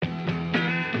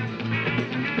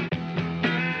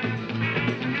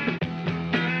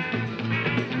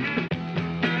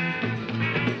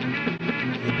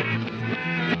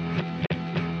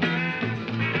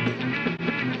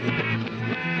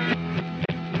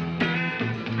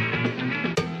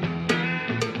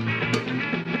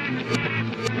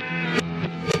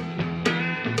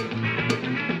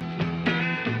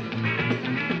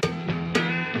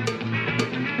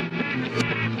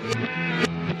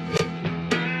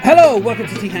Hello, welcome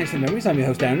to Tea Hanks from Memories. I'm your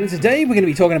host Darren, and today we're going to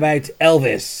be talking about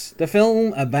Elvis, the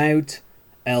film about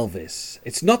Elvis.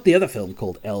 It's not the other film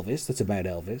called Elvis that's about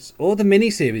Elvis, or the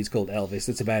miniseries called Elvis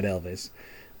that's about Elvis,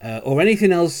 or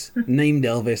anything else named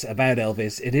Elvis about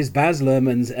Elvis. It is Baz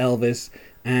Luhrmann's Elvis,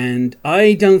 and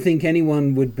I don't think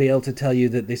anyone would be able to tell you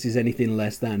that this is anything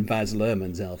less than Baz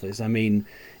Luhrmann's Elvis. I mean,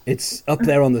 it's up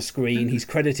there on the screen. He's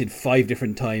credited 5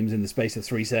 different times in the space of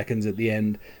 3 seconds at the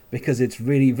end, because it's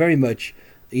really very much,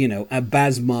 you know, a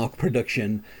Baz Mark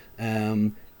production.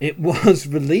 It was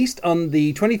released on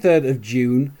the 23rd of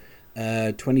June,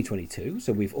 2022,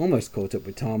 so we've almost caught up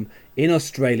with Tom, in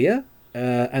Australia,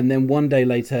 and then one day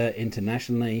later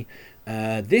internationally.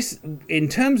 This, in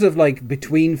terms of like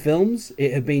between films,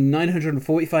 it had been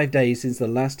 945 days since the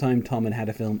last time Tom had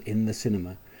a film in the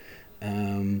cinema.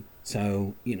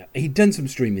 So, you know, he'd done some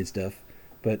streaming stuff,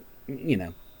 but, you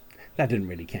know, that didn't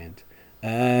really count.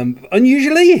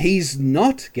 Unusually, he's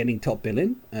not getting top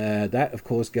billing. That, of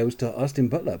course, goes to Austin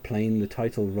Butler playing the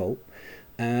title role.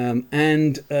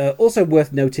 And also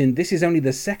worth noting, this is only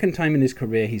the second time in his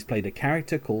career he's played a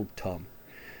character called Tom.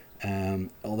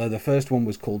 Although the first one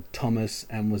was called Thomas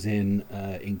and was in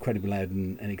Incredibly Loud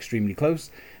and Extremely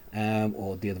Close.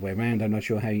 Or the other way around, I'm not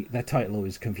sure how that title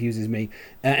always confuses me.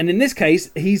 And in this case,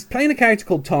 he's playing a character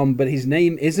called Tom, but his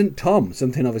name isn't Tom,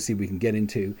 something obviously we can get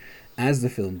into as the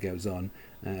film goes on.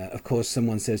 Of course,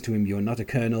 someone says to him, "You're not a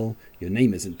colonel, your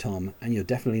name isn't Tom, and you're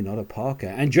definitely not a Parker."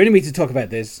 And joining me to talk about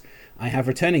this, I have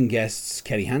returning guests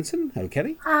Kelly Hansen. Hello,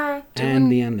 Kelly. Hi. And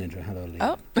Leanne Lindra. Hello,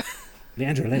 Leanne. Oh.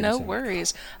 Leandra Lynn. No sorry.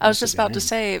 worries. I was just about to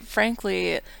say,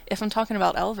 frankly, if I'm talking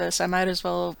about Elvis, I might as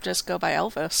well just go by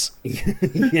Elvis.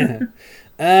 Yeah.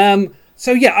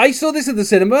 So yeah, I saw this at the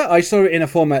cinema. I saw it in a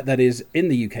format that is in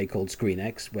the UK called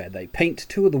ScreenX, where they paint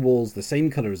 2 of the walls the same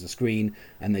colour as the screen,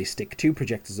 and they stick 2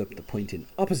 projectors up to point in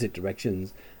opposite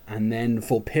directions. And then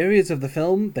for periods of the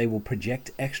film, they will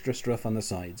project extra stuff on the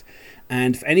sides.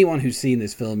 And for anyone who's seen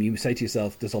this film, you say to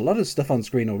yourself, there's a lot of stuff on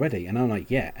screen already. And I'm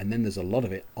like, yeah. And then there's a lot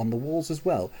of it on the walls as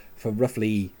well for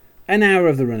roughly an hour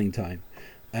of the running time.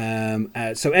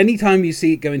 So anytime you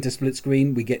see it go into split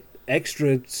screen, we get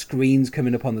extra screens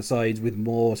coming up on the sides with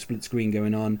more split screen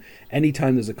going on.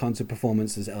 Anytime there's a concert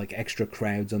performance, there's like extra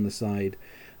crowds on the side.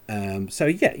 So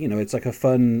yeah, you know, it's like a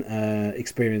fun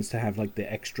experience to have like the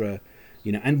extra,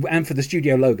 you know, and for the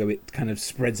studio logo, it kind of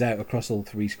spreads out across all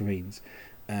 3 screens.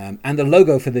 And the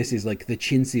logo for this is like the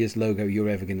chintziest logo you're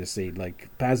ever going to see. Like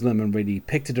Baz Luhrmann really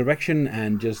picked a direction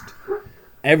and just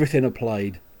everything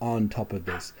applied on top of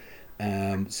this.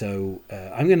 So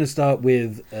I'm going to start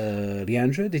with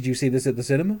Leandra. Did you see this at the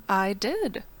cinema? I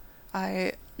did.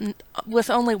 With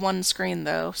only 1 screen,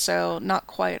 though, so not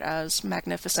quite as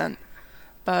magnificent.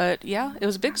 But yeah, it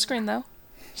was a big screen, though.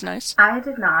 It's nice. I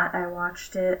did not. I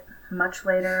watched it much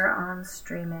later on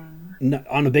streaming. No,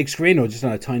 on a big screen or just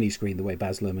on a tiny screen, the way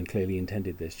Baz Luhrmann clearly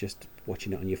intended this, just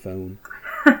watching it on your phone?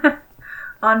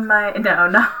 On my... No,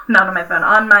 not on my phone.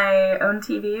 On my own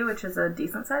TV, which is a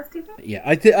decent-sized TV. Yeah,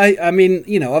 I mean,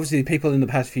 you know, obviously people in the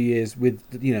past few years with,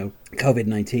 you know,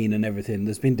 COVID-19 and everything,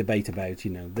 there's been debate about,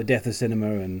 you know, the death of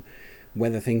cinema and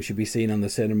whether things should be seen on the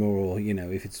cinema or, you know,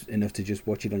 if it's enough to just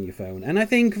watch it on your phone. And I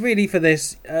think really for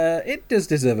this, it does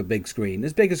deserve a big screen,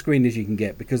 as big a screen as you can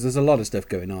get, because there's a lot of stuff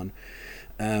going on.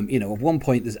 You know, at one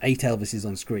point there's 8 Elvises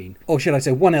on screen, or should I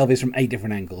say 1 Elvis from 8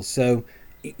 different angles. So,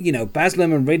 you know, Baz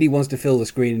Luhrmann really wants to fill the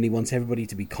screen, and he wants everybody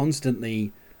to be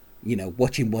constantly, you know,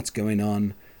 watching what's going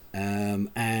on.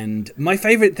 And my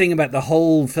favourite thing about the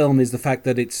whole film is the fact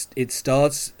that it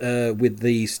starts with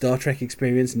the Star Trek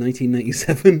Experience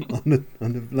 1997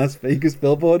 on the Las Vegas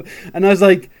billboard, and I was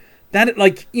like, that,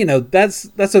 like, you know, that's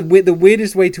the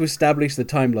weirdest way to establish the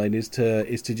timeline is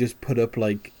to just put up,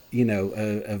 like, you know,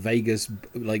 a Vegas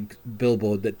like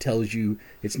billboard that tells you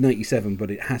it's 97, but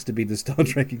it has to be the Star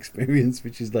Trek Experience,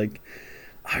 which is like,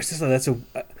 I was just like, that's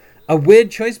a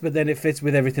weird choice, but then it fits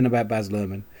with everything about Baz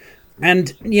Luhrmann.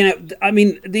 And, you know, I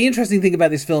mean, the interesting thing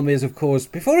about this film is, of course,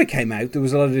 before it came out, there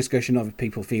was a lot of discussion of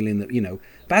people feeling that, you know,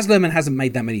 Baz Luhrmann hasn't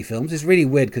made that many films. It's really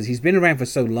weird because he's been around for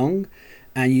so long,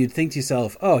 and you'd think to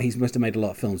yourself, oh, he must have made a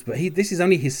lot of films. But this is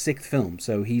only his 6th film,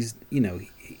 so he's, you know,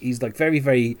 he's like very,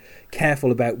 very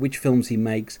careful about which films he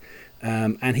makes.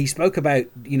 And he spoke about,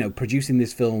 you know, producing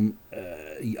this film,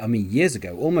 I mean, years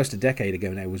ago, almost a decade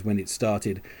ago now was when it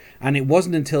started. And it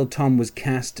wasn't until Tom was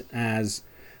cast as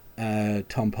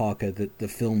Tom Parker that the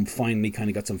film finally kind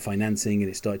of got some financing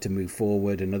and it started to move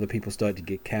forward and other people started to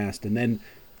get cast. And then,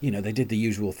 you know, they did the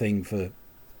usual thing for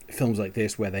films like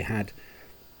this where they had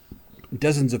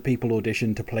dozens of people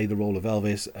auditioned to play the role of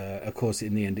Elvis. Of course,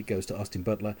 in the end, it goes to Austin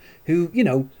Butler, who,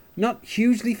 not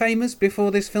hugely famous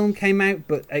before this film came out,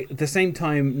 but at the same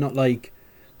time, not like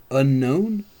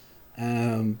unknown.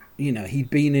 He'd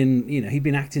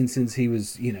been acting since he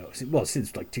was,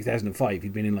 since like 2005.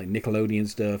 He'd been in like Nickelodeon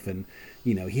stuff, and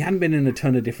he hadn't been in a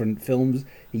ton of different films.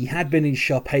 He had been in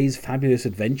Sharpay's Fabulous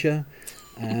Adventure,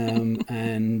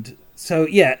 and so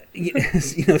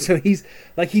so he's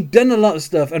like, he'd done a lot of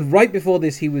stuff. And right before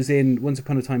this, he was in Once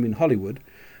Upon a Time in Hollywood.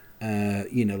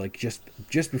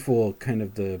 Just before kind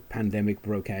of the pandemic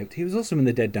broke out. He was also in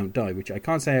The Dead Don't Die, which I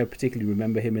can't say I particularly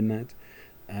remember him in that.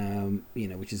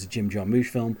 Which is a Jim Jarmusch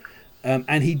film.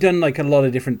 And he'd done like a lot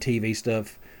of different TV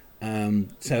stuff.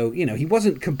 So he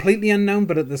wasn't completely unknown,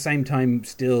 but at the same time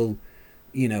still,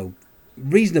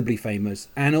 reasonably famous.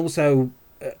 And also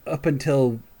up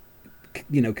until,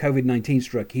 COVID-19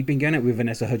 struck, he'd been going out with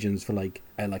Vanessa Hudgens for like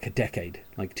a decade.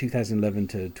 Like 2011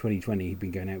 to 2020, he'd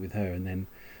been going out with her. And then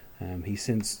he's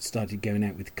since started going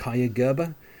out with Kaya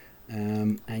Gerber.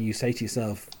 And you say to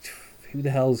yourself, who the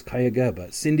hell's Kaya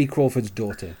Gerber? Cindy Crawford's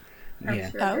daughter.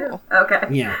 Yeah. Sure okay.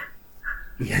 Yeah.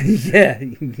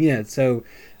 Yeah. So,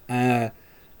 the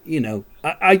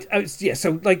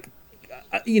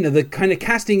kind of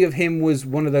casting of him was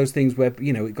one of those things where,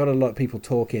 it got a lot of people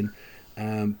talking,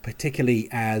 particularly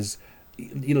as,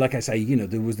 like I say,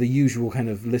 there was the usual kind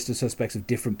of list of suspects of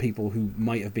different people who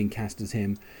might have been cast as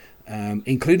him,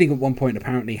 including at one point,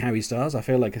 apparently, Harry Styles. I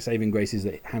feel like a saving grace is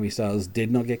that Harry Styles did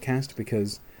not get cast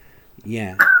because,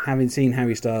 having seen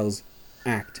Harry Styles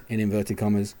act, in inverted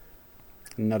commas,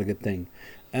 not a good thing.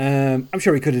 I'm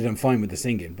sure he could have done fine with the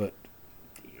singing, but,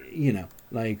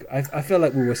 I feel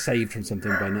like we were saved from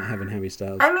something by not having Harry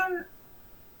Styles. I mean,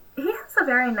 he has a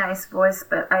very nice voice,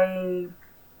 but I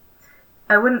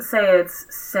wouldn't say it's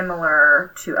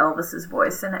similar to Elvis's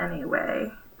voice in any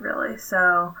way, really.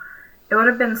 So it would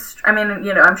have been,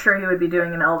 I'm sure he would be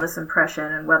doing an Elvis impression,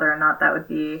 and whether or not that would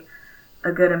be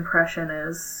a good impression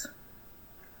is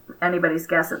anybody's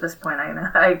guess at this point,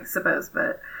 I suppose.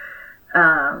 But,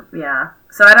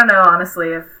 So I don't know,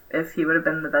 honestly, if he would have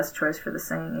been the best choice for the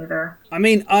singing either. I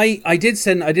mean, I did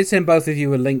send both of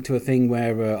you a link to a thing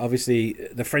where obviously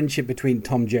the friendship between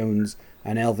Tom Jones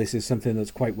and Elvis is something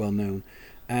that's quite well known.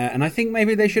 And I think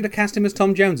maybe they should have cast him as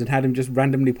Tom Jones and had him just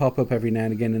randomly pop up every now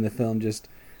and again in the film, just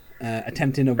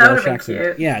attempting a Welsh accent.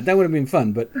 Cute. Yeah, that would have been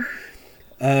fun. But,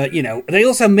 they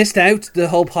also missed out the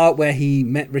whole part where he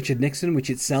met Richard Nixon, which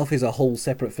itself is a whole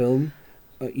separate film.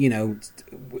 And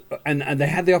they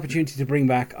had the opportunity to bring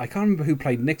back, I can't remember who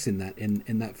played Nixon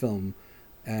in that film.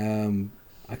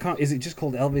 Is it just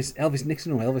called Elvis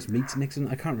Nixon or Elvis Meets Nixon?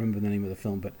 I can't remember the name of the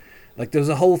film, but like there was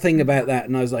a whole thing about that,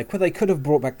 and I was like, well, they could have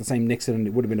brought back the same Nixon and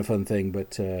it would have been a fun thing,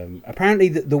 but apparently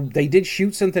they did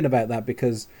shoot something about that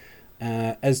because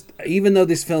even though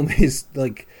this film is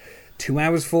like 2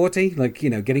 hours 40, like,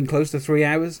 getting close to 3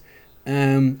 hours,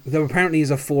 there apparently is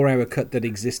a 4-hour cut that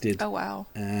existed. Oh wow!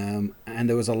 And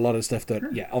there was a lot of stuff that,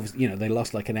 obviously, they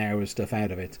lost like an hour of stuff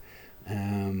out of it.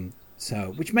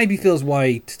 So, which maybe feels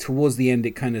why towards the end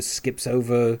it kind of skips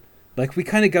over. Like we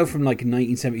kind of go from like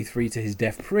 1973 to his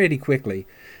death pretty quickly,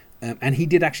 and he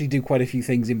did actually do quite a few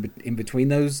things in between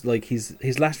those. Like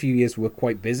his last few years were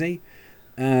quite busy.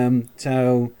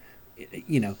 So,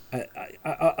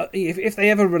 if they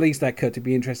ever release that cut, it'd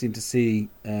be interesting to see,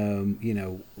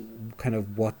 kind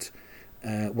of what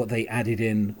they added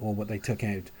in or what they took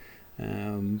out.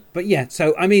 But yeah,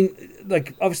 so I mean,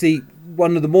 like obviously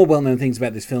one of the more well-known things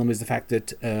about this film is the fact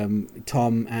that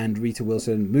Tom and Rita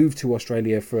Wilson moved to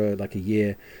Australia for like a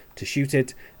year to shoot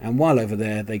it, and while over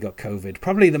there they got COVID.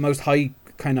 Probably the most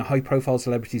high-profile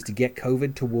celebrities to get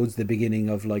COVID towards the beginning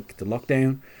of like the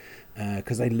lockdown,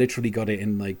 because they literally got it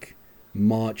in like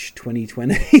March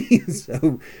 2020.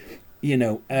 So,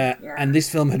 and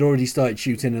this film had already started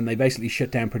shooting, and they basically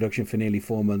shut down production for nearly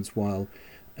 4 months while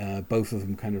both of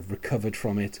them kind of recovered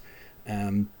from it.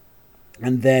 And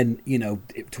then,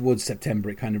 towards September,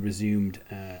 it kind of resumed.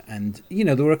 And,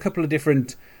 there were a couple of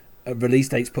different release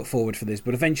dates put forward for this,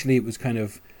 but eventually it was kind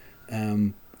of,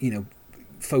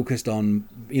 focused on,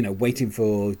 waiting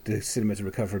for the cinema to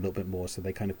recover a little bit more. So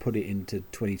they kind of put it into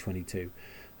 2022.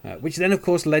 Which then, of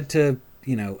course, led to,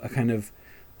 a kind of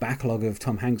backlog of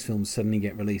Tom Hanks films suddenly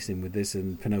get released in with this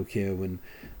and Pinocchio and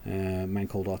Man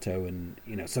Called Otto. And,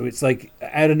 so it's like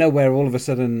out of nowhere, all of a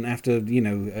sudden, after,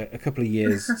 a couple of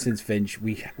years since Finch,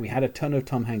 we had a ton of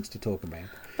Tom Hanks to talk about.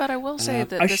 But I will say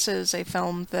that this is a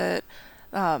film that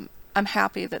I'm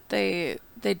happy that they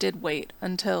did wait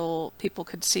until people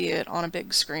could see it on a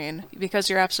big screen, because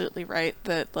you're absolutely right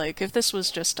that, like, if this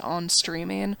was just on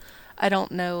streaming, I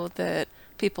don't know that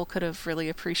people could have really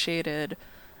appreciated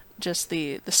just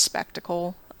the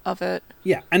spectacle of it.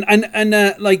 Yeah, and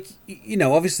like, you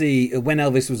know, obviously when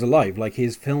Elvis was alive, like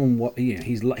his film, you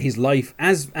know, his life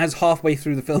as halfway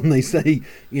through the film they say,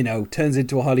 you know, turns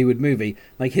into a Hollywood movie.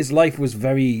 Like his life was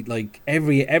very, like,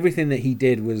 everything that he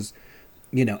did was,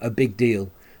 you know, a big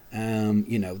deal.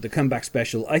 You know, the comeback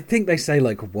special, I think they say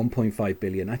like 1.5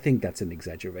 billion. I think that's an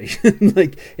exaggeration.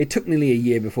 Like, it took nearly a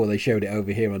year before they showed it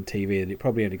over here on TV, and it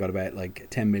probably only got about like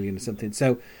 10 million or something.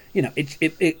 So, you know,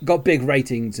 it got big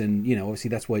ratings, and, you know, obviously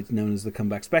that's why it's known as the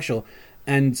comeback special.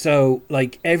 And so,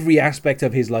 like, every aspect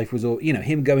of his life was all, you know,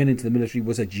 him going into the military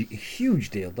was a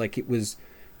huge deal. Like, it was,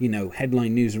 you know,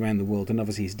 headline news around the world, and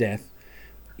obviously his death,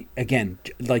 again,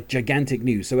 like, gigantic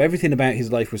news. So everything about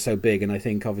his life was so big, and I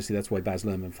think obviously that's why Baz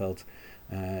Luhrmann felt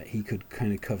he could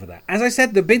kind of cover that. As I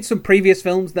said, there have been some previous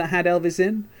films that had Elvis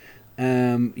in.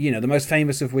 You know, the most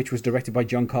famous of which was directed by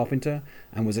John Carpenter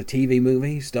and was a TV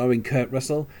movie starring Kurt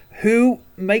Russell, who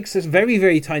makes a very,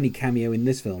 very tiny cameo in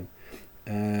this film,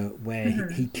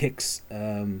 where he kicks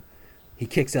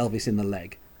Elvis in the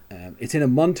leg. It's in a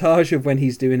montage of when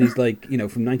he's doing his, like, you know,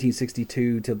 from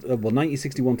 1962 to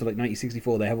 1961 to like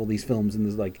 1964. They have all these films, and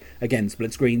there's, like, again,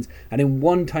 split screens, and in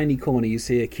one tiny corner you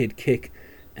see a kid kick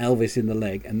Elvis in the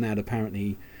leg, and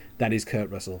that is Kurt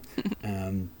Russell.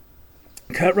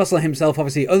 Kurt Russell himself,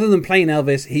 obviously, other than playing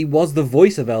Elvis, he was the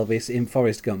voice of Elvis in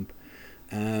Forrest Gump.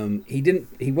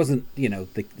 He wasn't, you know,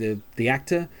 the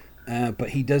actor. But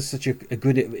he does such a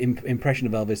good impression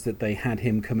of Elvis that they had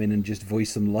him come in and just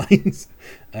voice some lines.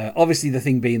 Obviously, the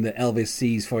thing being that Elvis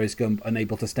sees Forrest Gump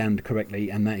unable to stand correctly,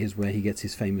 and that is where he gets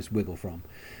his famous wiggle from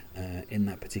in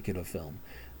that particular film.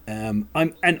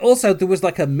 And also, there was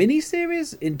like a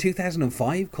mini-series in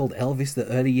 2005 called Elvis: The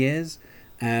Early Years,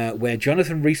 where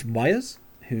Jonathan Rhys-Meyers,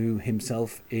 who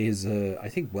himself is, I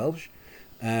think, Welsh,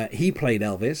 he played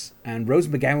Elvis, and Rose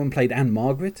McGowan played Anne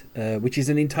Margaret, which is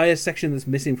an entire section that's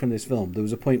missing from this film. There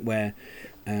was a point where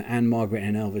Anne Margaret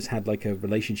and Elvis had like a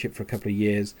relationship for a couple of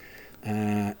years,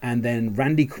 and then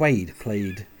Randy Quaid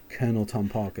played Colonel Tom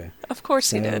Parker. Of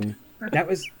course he did. That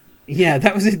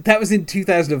was in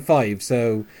 2005.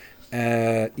 So,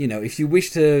 you know, if you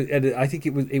wish to, I think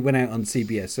it went out on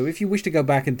CBS. So if you wish to go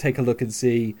back and take a look and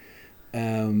see,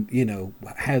 you know,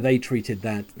 how they treated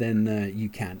that, then you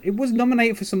can. It was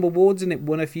nominated for some awards and it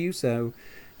won a few, so,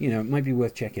 you know, it might be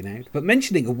worth checking out. But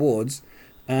mentioning awards,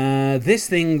 this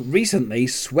thing recently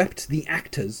swept the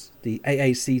actors, the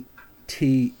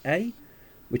AACTA,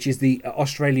 which is the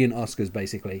Australian Oscars,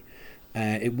 basically.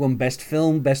 It won Best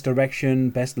Film, Best Direction,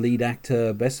 Best Lead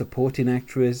Actor, Best Supporting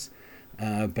Actress,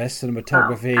 Best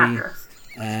Cinematography,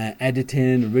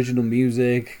 Editing, Original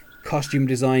Music, Costume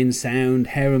Design, Sound,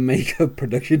 Hair and Makeup,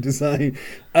 Production Design.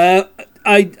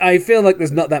 I feel like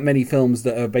there's not that many films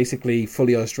that are basically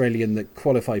fully Australian that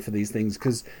qualify for these things,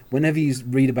 because whenever you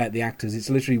read about the actors, it's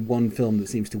literally one film that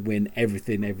seems to win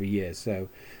everything every year. So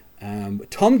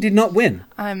Tom did not win.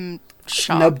 I'm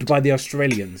shocked. Snubbed by the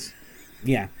Australians.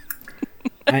 Yeah.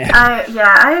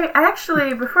 I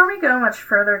actually, before we go much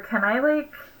further, can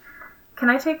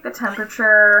I take the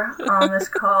temperature on this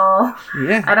call?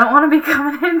 Yeah. I don't want to be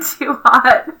coming in too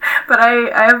hot, but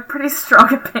I have pretty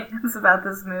strong opinions about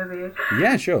this movie.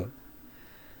 Yeah, sure.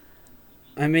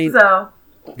 I mean, so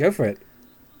go for it.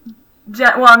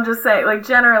 Well, I'm just saying, like,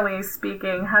 generally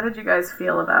speaking, how did you guys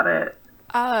feel about it?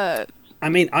 I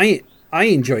mean, I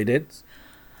enjoyed it.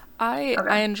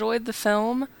 I enjoyed the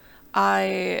film.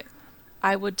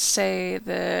 I would say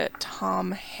that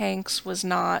Tom Hanks was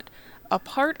not a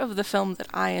part of the film that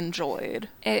I enjoyed.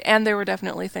 And there were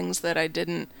definitely things that I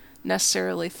didn't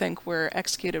necessarily think were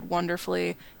executed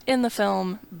wonderfully in the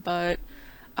film, but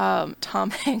Tom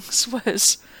Hanks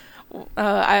was...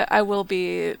 I will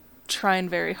be trying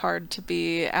very hard to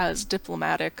be as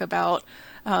diplomatic about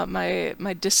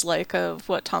my dislike of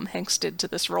what Tom Hanks did to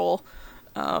this role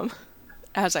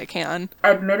as I can.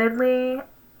 Admittedly,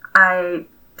 I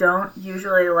don't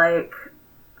usually like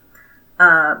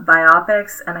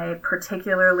biopics, and I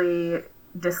particularly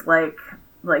dislike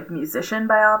like musician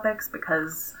biopics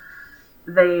because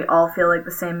they all feel like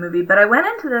the same movie. But I went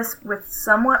into this with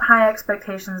somewhat high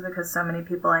expectations because so many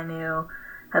people I knew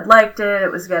had liked it.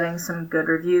 It was getting some good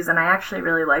reviews, and I actually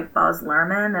really liked Baz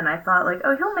Luhrmann, and I thought, like,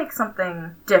 oh, he'll make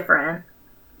something different.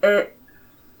 It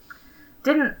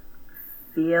didn't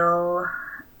feel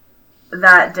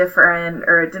that different,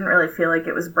 or it didn't really feel like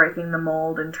it was breaking the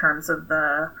mold in terms of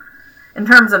the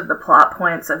plot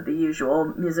points of the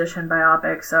usual musician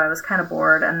biopic, so I was kind of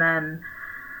bored. And then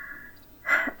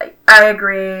I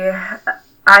agree.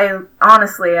 I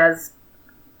honestly, as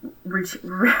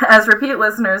as repeat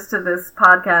listeners to this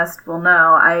podcast will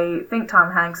know, I think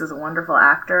Tom Hanks is a wonderful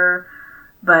actor,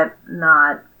 but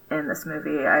not in this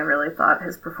movie. I really thought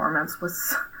his performance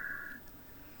was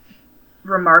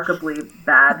remarkably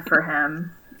bad for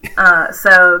him.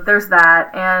 So there's that,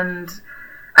 and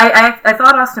I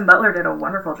thought Austin Butler did a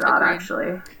wonderful job. Agreed.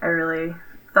 Actually, I really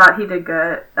thought he did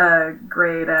good.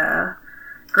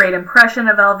 Great impression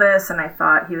of Elvis, and I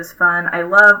thought he was fun. I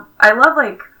love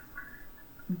like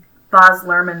Baz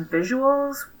Luhrmann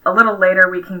visuals. A little later,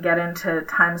 we can get into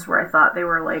times where I thought they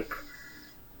were like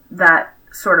that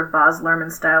sort of Baz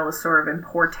Luhrmann style is sort of in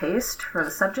poor taste for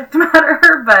the subject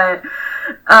matter, but.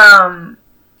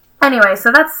 Anyway,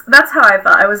 so that's how I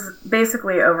felt. I was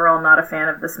basically overall not a fan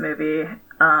of this movie,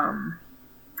 and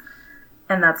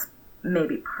that's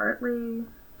maybe partly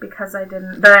because I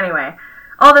didn't. But anyway,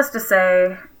 all this to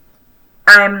say,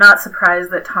 I'm not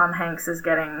surprised that Tom Hanks is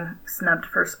getting snubbed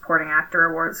for supporting actor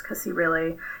awards, because he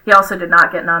also did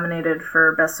not get nominated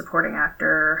for Best Supporting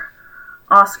Actor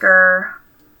Oscar.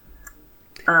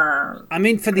 I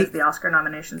mean, for the Oscar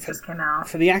nominations just came out.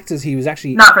 For the actors, he was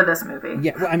actually not for this movie.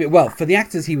 Yeah, well, for the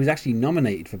actors, he was actually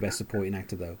nominated for Best Supporting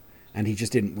Actor though, and he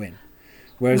just didn't win.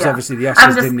 Whereas obviously the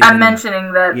Oscars didn't. I'm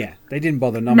mentioning that. Yeah, they didn't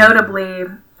bother nominating.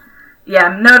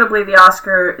 Notably, the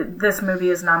Oscar. This movie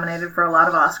is nominated for a lot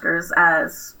of Oscars,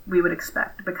 as we would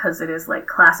expect, because it is like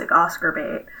classic Oscar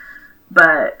bait.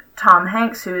 But Tom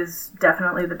Hanks, who is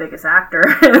definitely the biggest actor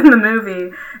in the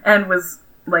movie, and was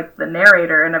like the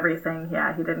narrator and everything,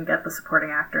 he didn't get the supporting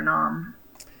actor nom.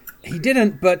 He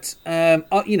didn't, but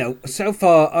so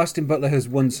far Austin Butler has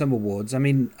won some awards. I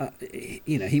mean,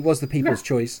 he was the People's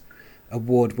Choice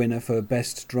Award winner for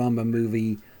Best Drama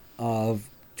Movie of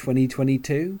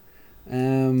 2022.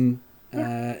 And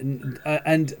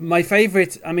my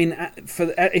favorite, I mean,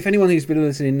 if anyone who's been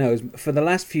listening knows, for the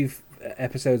last few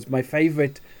episodes, my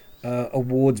favorite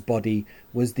awards body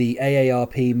was the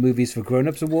AARP Movies for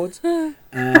Grown-Ups Awards.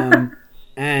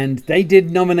 And they did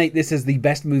nominate this as the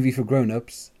best movie for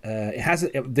grown-ups.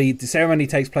 The ceremony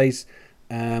takes place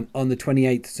on the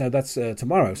 28th, so that's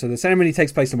tomorrow. So the ceremony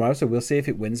takes place tomorrow, so we'll see if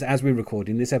it wins as we're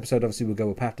recording. This episode obviously will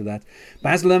go up after that.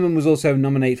 Baz Luhrmann was also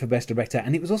nominated for Best Director,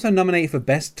 and it was also nominated for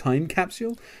Best Time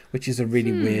Capsule, which is a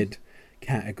really weird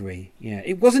category. Yeah,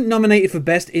 it wasn't nominated for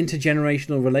Best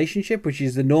Intergenerational Relationship, which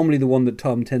is normally the one that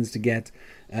Tom tends to get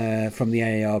from the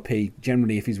AARP,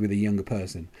 generally if he's with a younger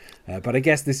person. But I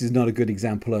guess this is not a good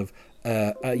example of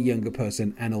a younger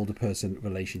person and older person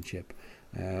relationship.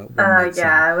 It's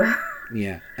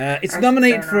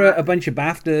nominated for a bunch of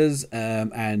BAFTAs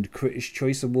and Critics'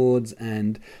 Choice Awards,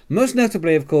 and most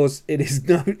notably, of course,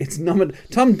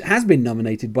 Tom has been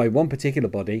nominated by one particular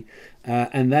body,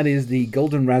 and that is the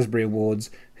Golden Raspberry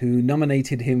Awards, who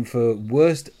nominated him for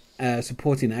Worst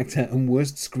Supporting Actor and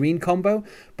Worst Screen Combo.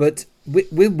 But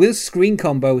with Screen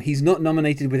Combo, he's not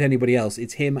nominated with anybody else.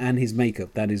 It's him and his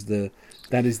makeup. That is the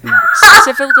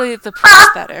specifically the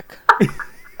prosthetic.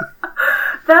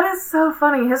 That is so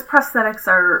funny. His prosthetics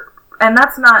are, and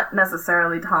that's not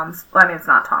necessarily Tom's. Well, I mean, it's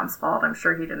not Tom's fault. I'm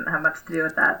sure he didn't have much to do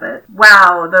with that. But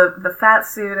wow, the fat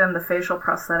suit and the facial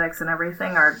prosthetics and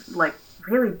everything are like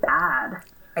really bad.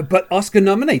 But Oscar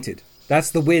nominated.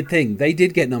 That's the weird thing. They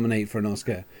did get nominated for an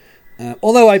Oscar.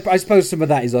 Although I suppose some of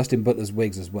that is Austin Butler's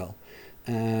wigs as well.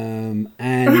 And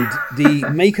the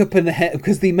makeup and the hair,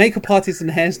 because the Makeup Artists and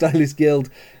Hairstylists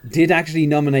Guild did actually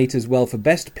nominate as well for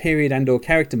Best Period and or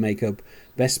Character Makeup,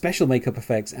 Best Special Makeup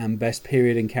Effects, and Best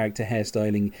Period and Character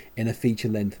Hairstyling in a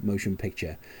Feature-Length Motion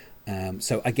Picture.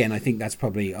 So again, I think that's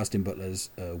probably Austin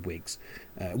Butler's wigs.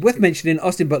 Worth mentioning,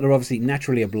 Austin Butler obviously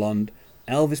naturally a blonde.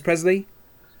 Elvis Presley,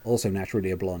 also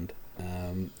naturally a blonde.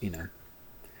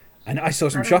 And I saw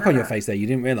some shock on your face there. You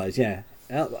didn't realise, yeah.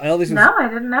 Elvis was, no, I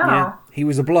didn't know. Yeah, he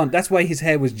was a blonde. That's why his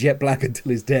hair was jet black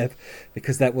until his death,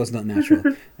 because that was not natural.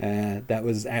 That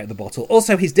was out of the bottle.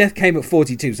 Also, his death came at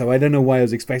 42, so I don't know why I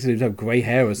was expecting him to have grey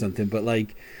hair or something, but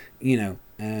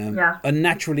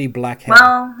unnaturally black hair.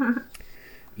 Well,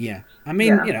 yeah. I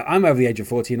mean, I'm over the age of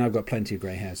 40 and I've got plenty of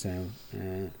grey hair, so...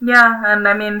 Yeah, and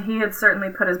I mean, he had certainly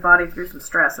put his body through some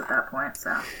stress at that point,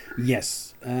 so...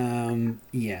 Yes.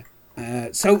 Yeah.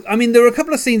 So, I mean, there are a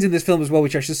couple of scenes in this film as well,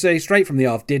 which I should say straight from the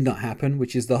off did not happen,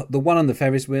 which is the one on the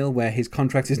Ferris wheel where his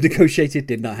contract is negotiated,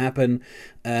 did not happen.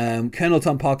 Colonel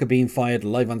Tom Parker being fired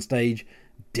live on stage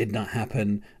did not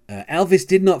happen. Elvis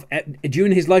did not,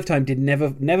 during his lifetime,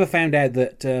 never found out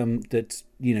that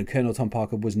Colonel Tom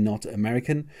Parker was not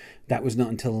American. That was not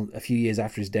until a few years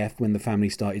after his death, when the family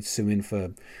started suing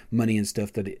for money and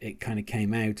stuff, that it kind of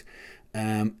came out.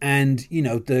 And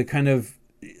the kind of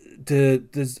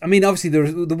there's, I mean, obviously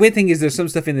the weird thing is there's some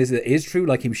stuff in this that is true,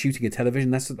 like him shooting a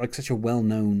television. That's like such a well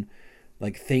known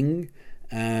like thing.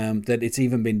 That it's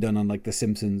even been done on like The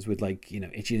Simpsons with like, you know,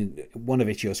 one of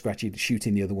Itchy or Scratchy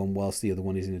shooting the other one whilst the other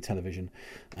one is in a television.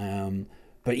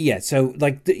 But yeah, so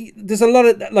like there's a lot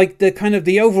of like the kind of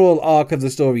the overall arc of the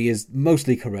story is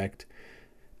mostly correct,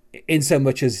 in so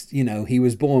much as, you know, he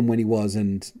was born when he was,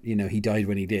 and, you know, he died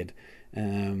when he did.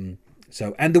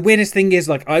 So, and the weirdest thing is,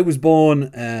 like, I was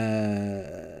born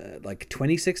like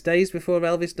 26 days before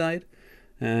Elvis died.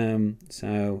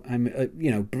 So I'm,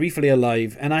 you know, briefly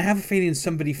alive, and I have a feeling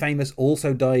somebody famous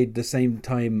also died the same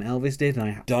time Elvis did, and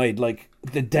I died like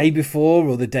the day before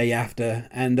or the day after,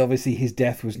 and obviously his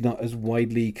death was not as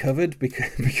widely covered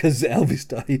because Elvis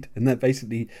died, and that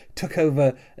basically took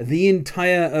over the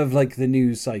entire of like the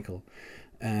news cycle.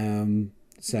 I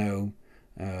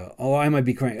might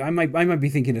be correct. I might be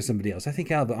thinking of somebody else. I think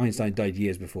Albert Einstein died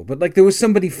years before, but like there was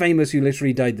somebody famous who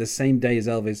literally died the same day as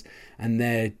Elvis, and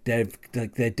their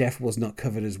death was not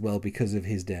covered as well because of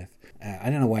his death.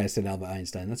 I don't know why I said Albert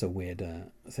Einstein. That's a weird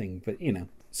thing, but you know.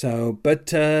 So,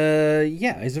 but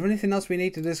yeah, is there anything else we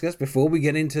need to discuss before we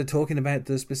get into talking about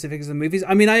the specifics of the movies?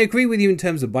 I mean, I agree with you in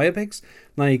terms of biopics.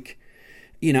 Like,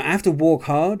 you know, after Walk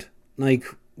Hard, like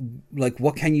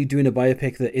what can you do in a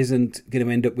biopic that isn't going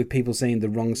to end up with people saying the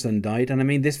wrong son died? And I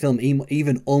mean, this film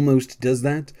even almost does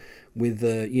that with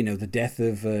you know, the death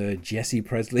of Jesse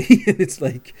Presley. It's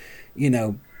like, you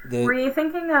know, Were you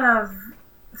thinking of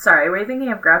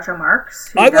Groucho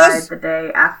Marx, who died the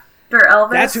day after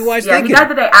Elvis? That's who I was thinking. Yeah, he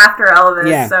died the day after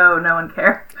Elvis, so no one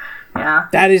cared. Yeah.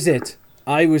 That is it.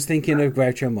 I was thinking of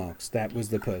Groucho Marx. That was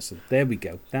the person. There we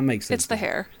go. That makes sense. It's the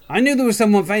hair. I knew there was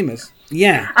someone famous.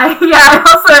 Yeah. I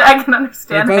can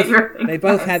understand how you're thinking. They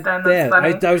both had hair.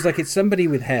 I was like, it's somebody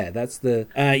with hair. That's the...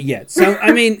 yeah. So,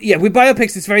 I mean, yeah, with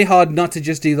biopics, it's very hard not to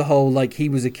just do the whole, like, he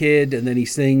was a kid, and then he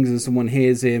sings, and someone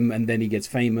hears him, and then he gets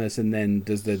famous, and then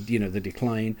does the, you know, the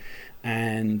decline.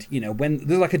 And, you know, when...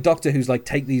 There's, like, a doctor who's like,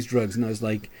 take these drugs, and I was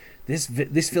like...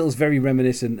 This feels very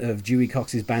reminiscent of Dewey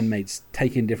Cox's bandmates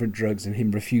taking different drugs and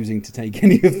him refusing to take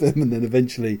any of them, and then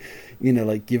eventually, you know,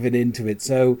 like giving into it.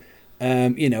 So,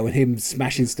 you know, and him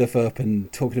smashing stuff up and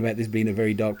talking about this being a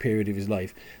very dark period of his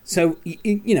life. So,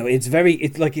 you know, it's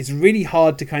really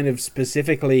hard to kind of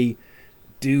specifically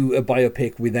do a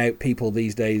biopic without people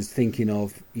these days thinking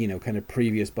of, you know, kind of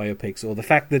previous biopics, or the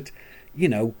fact that, you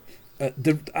know,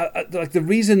 the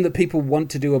reason that people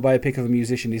want to do a biopic of a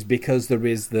musician is because there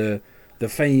is the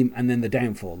fame and then the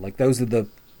downfall. Like, those are the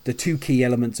two key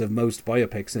elements of most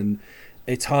biopics, and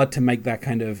it's hard to make that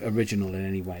kind of original in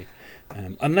any way.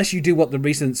 Unless you do what the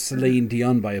recent Celine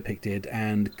Dion biopic did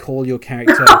and call your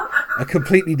character a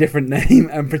completely different name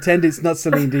and pretend it's not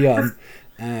Celine Dion.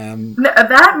 No,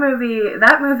 that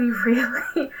movie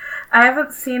really... I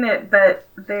haven't seen it, but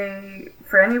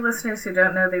for any listeners who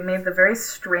don't know, they made the very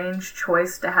strange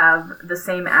choice to have the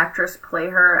same actress play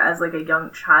her as like a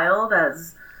young child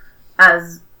as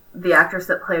the actress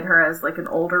that played her as like an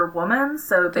older woman.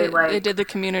 So they did the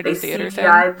community theater thing. They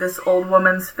CGI'd this old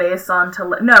woman's face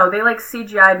onto... No, they like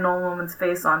CGI'd an old woman's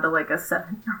face onto like a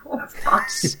 7-year-old's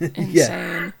face.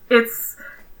 Insane. It's...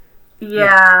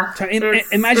 Yeah, so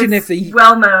imagine if the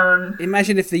well-known.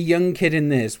 Imagine if the young kid in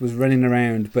this was running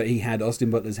around, but he had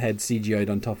Austin Butler's head CGI'd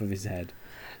on top of his head.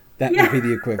 That would be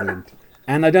the equivalent.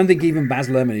 And I don't think even Baz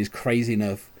Luhrmann is crazy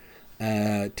enough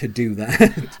to do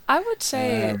that. I would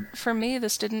say for me,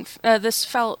 this didn't. This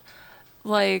felt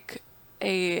like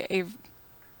the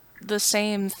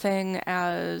same thing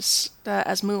as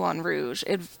Moulin Rouge.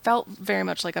 It felt very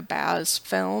much like a Baz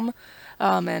film.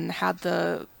 And had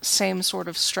the same sort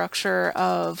of structure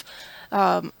of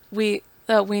we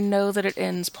know that it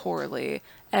ends poorly.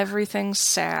 Everything's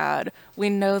sad.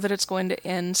 We know that it's going to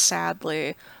end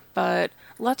sadly, but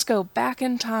let's go back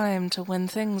in time to when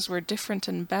things were different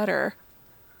and better.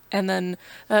 And then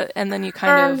you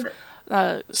kind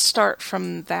of start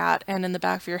from that, and in the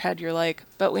back of your head you're like,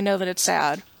 but we know that it's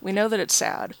sad. We know that it's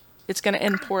sad. It's going to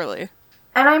end poorly.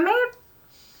 And I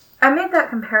made that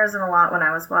comparison a lot when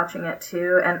I was watching it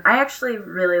too, and I actually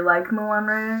really like Moulin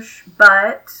Rouge,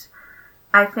 but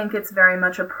I think it's very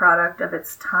much a product of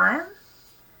its time.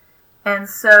 And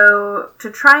so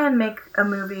to try and make a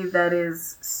movie that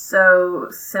is so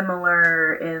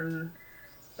similar in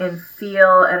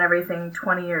feel and everything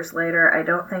 20 years later, I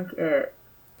don't think it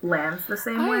lands the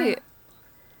same way.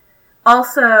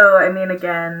 Also, I mean,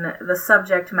 again, the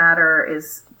subject matter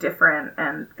is different,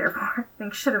 and therefore I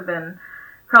think should have been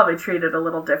probably treated a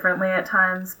little differently at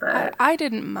times, but I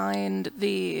didn't mind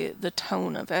the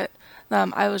tone of it.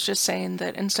 I was just saying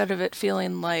that instead of it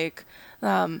feeling like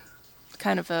kind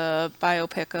kind of a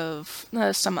biopic of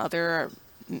some other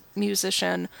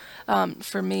musician,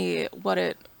 for me, what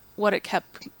it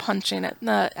kept punching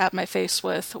at my face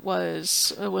with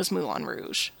was Moulin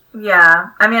Rouge. Yeah,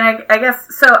 I mean, I guess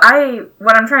so.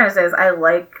 What I'm trying to say is I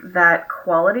like that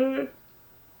quality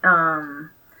of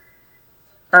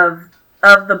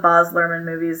the Baz Luhrmann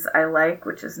movies I like,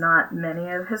 which is not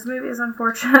many of his movies,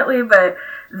 unfortunately, but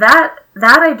that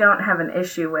I don't have an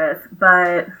issue with.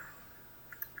 But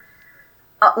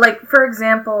like, for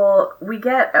example, we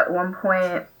get at one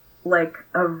point like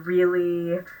a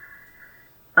really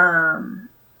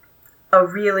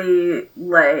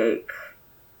like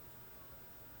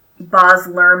Baz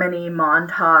Luhrmann-y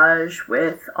montage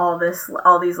with all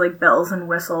these like bells and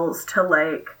whistles to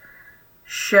like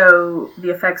show the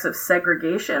effects of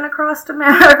segregation across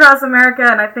America,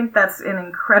 and I think that's in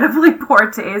incredibly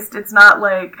poor taste. It's not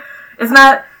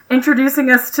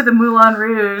introducing us to the Moulin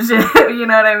Rouge, you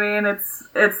know what I mean?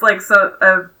 It's like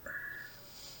a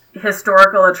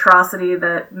historical atrocity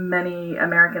that many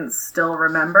Americans still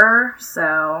remember.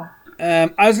 So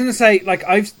I was going to say, like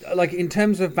in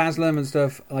terms of Baz Luhrmann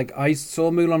stuff, like I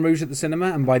saw Moulin Rouge at the cinema,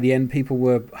 and by the end, people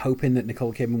were hoping that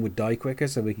Nicole Kidman would die quicker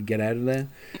so we could get out of there.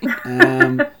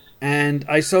 And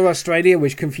I saw Australia,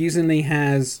 which confusingly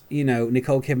has,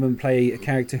 Nicole Kidman play a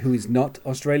character who is not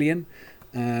Australian.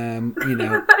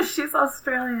 She's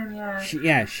Australian,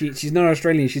 yeah. She's not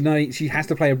Australian. She has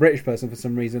to play a British person for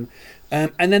some reason.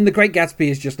 And then The Great Gatsby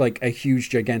is just like a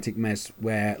huge, gigantic mess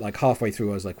where, like, halfway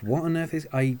through, I was like, what on earth is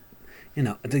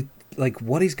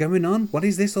what is going on? What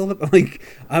is this all about? Like,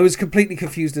 I was completely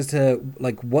confused as to,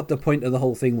 like, what the point of the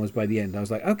whole thing was by the end. I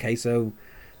was like, okay, so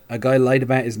a guy lied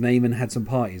about his name and had some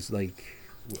parties, like,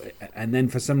 and then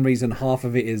for some reason half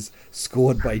of it is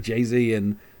scored by Jay-Z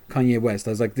and Kanye West.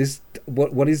 I was like,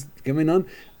 what is going on?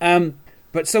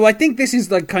 But so I think this is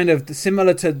like kind of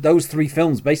similar to those three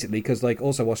films, basically, because like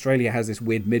also Australia has this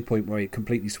weird midpoint where it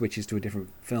completely switches to a different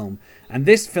film, and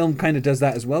this film kind of does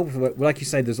that as well. Like you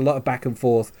say, there's a lot of back and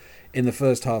forth in the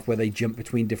first half where they jump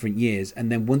between different years,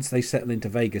 and then once they settle into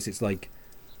Vegas, it's like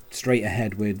straight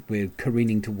ahead. We're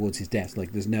careening towards his death.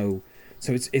 Like there's no,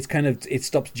 so it's kind of, it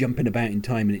stops jumping about in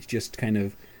time, and it's just kind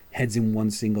of heads in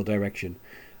one single direction.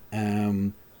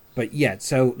 But yeah,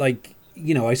 so like,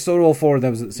 I saw all four of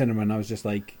those at the cinema, and I was just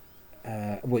like,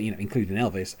 including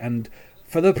Elvis. And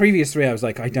for the previous three, I was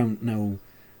like, I don't know.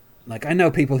 Like, I know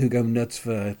people who go nuts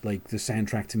for like the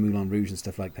soundtrack to Moulin Rouge and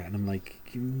stuff like that, and I'm like,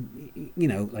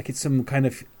 like it's some kind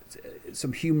of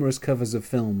some humorous covers of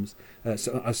songs,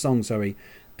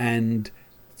 and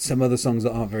some other songs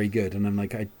that aren't very good. And I'm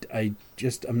like,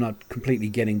 I'm not completely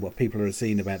getting what people are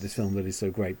saying about this film that is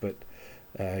so great. But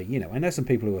I know some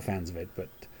people who are fans of it, but.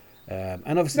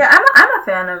 And obviously, yeah, I'm a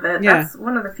fan of it. Yeah. That's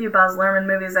one of the few Baz Luhrmann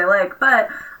movies I like. But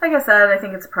like I said, I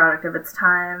think it's a product of its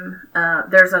time.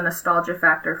 There's a nostalgia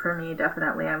factor for me,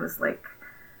 definitely. I was like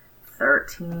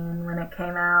 13 when it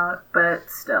came out, but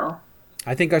still.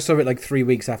 I think I saw it like 3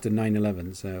 weeks after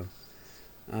 9/11, so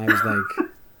I was like,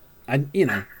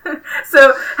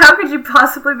 So how could you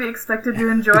possibly be expected to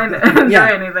enjoy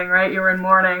anything, right? You were in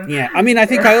mourning. Yeah, I mean, I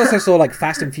think I also saw like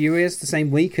Fast and Furious the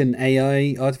same week, and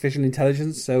AI, artificial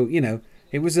intelligence. So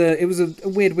it was a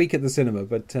weird week at the cinema.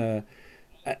 But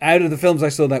out of the films I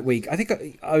saw that week, I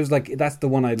think I was like, that's the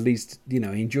one I least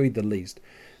enjoyed the least.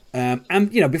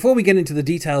 And before we get into the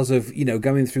details of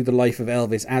going through the life of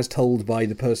Elvis as told by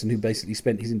the person who basically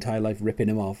spent his entire life ripping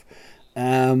him off,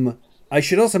 I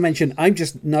should also mention I'm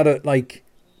just not an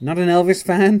Elvis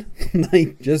fan,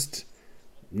 like just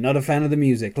not a fan of the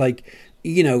music. Like,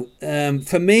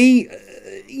 for me,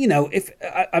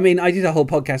 I did a whole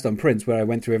podcast on Prince where I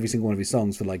went through every single one of his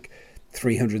songs for like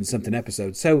 300 and something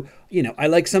episodes. So, I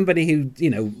like somebody who,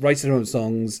 writes their own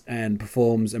songs and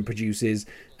performs and produces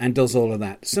and does all of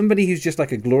that. Somebody who's just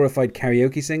like a glorified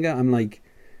karaoke singer, I'm like,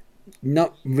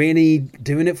 not really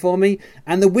doing it for me.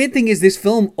 And the weird thing is this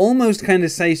film almost kind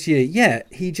of says to you, yeah,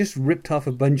 he just ripped off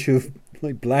a bunch of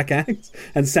like black acts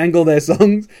and sang all their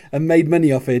songs and made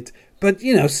money off it. But,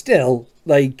 still,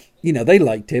 like, they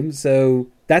liked him, so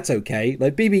that's okay.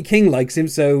 Like, B.B. King likes him,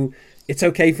 so it's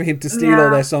okay for him to steal all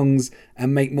their songs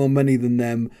and make more money than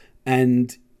them.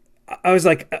 And I was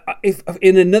like, if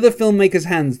in another filmmaker's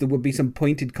hands there would be some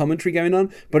pointed commentary going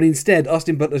on, but instead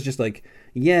Austin Butler's just like,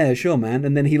 yeah, sure, man,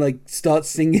 and then he like starts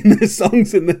singing the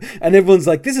songs and everyone's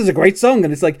like, this is a great song,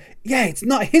 and it's like, yeah, it's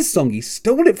not his song, he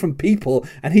stole it from people,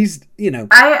 and he's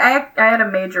I had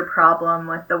a major problem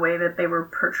with the way that they were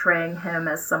portraying him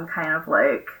as some kind of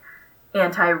like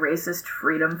anti-racist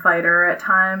freedom fighter at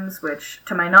times, which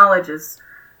to my knowledge is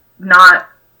not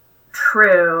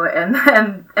true,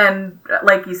 and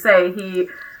like you say, he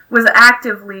was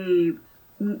actively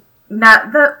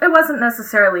it wasn't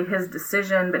necessarily his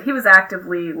decision, but he was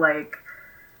actively like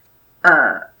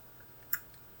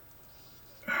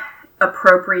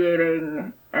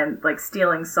appropriating and like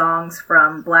stealing songs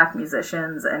from black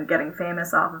musicians and getting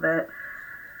famous off of it,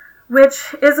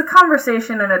 which is a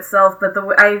conversation in itself. But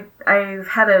I've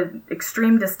had an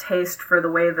extreme distaste for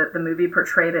the way that the movie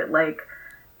portrayed it. Like,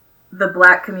 the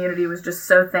black community was just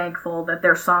so thankful that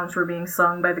their songs were being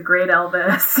sung by the great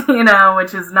Elvis,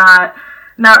 which is not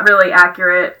really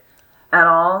accurate at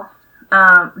all.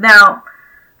 Now,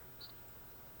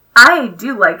 I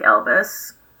do like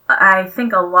Elvis. I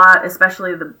think a lot,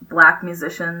 especially the black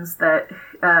musicians that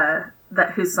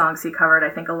whose songs he covered, I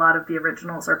think a lot of the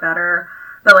originals are better.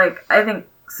 But like, I think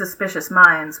Suspicious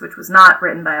Minds, which was not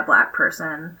written by a black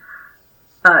person,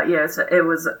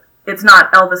 it's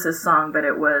not Elvis's song, but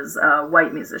it was a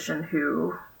white musician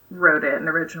who wrote it and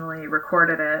originally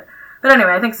recorded it. But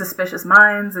anyway, I think Suspicious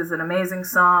Minds is an amazing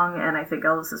song, and I think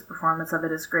Elvis's performance of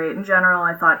it is great. In general,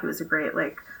 I thought he was a great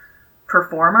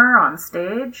performer on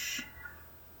stage.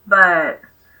 But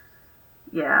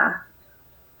yeah,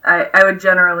 I would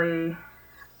generally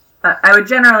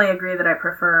agree that I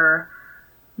prefer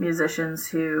musicians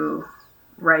who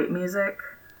write music.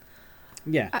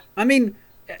 Yeah, I mean,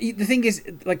 the thing is,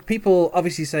 like, people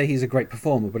obviously say he's a great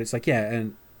performer, but it's like, yeah,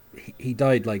 and he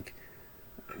died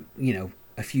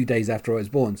a few days after I was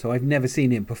born, so I've never seen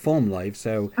him perform live.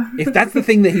 So if that's the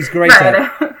thing that he's great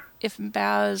at, if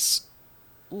Baz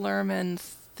Luhrmann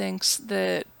thinks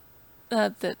that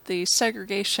the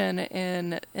segregation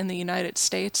in the United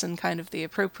States and kind of the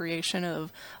appropriation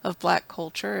of black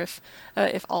culture,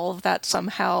 if all of that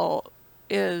somehow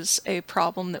is a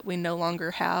problem that we no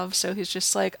longer have, so he's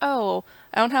just like, oh,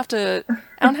 I don't have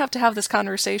to have this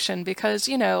conversation because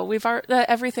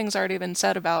everything's already been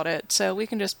said about it, so we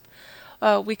can just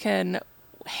we can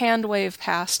hand wave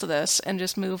past this and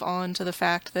just move on to the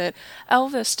fact that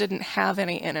Elvis didn't have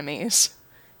any enemies.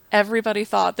 Everybody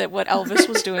thought that what Elvis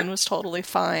was doing was totally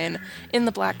fine in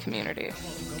the black community.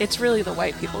 It's really the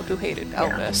white people who hated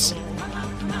Elvis.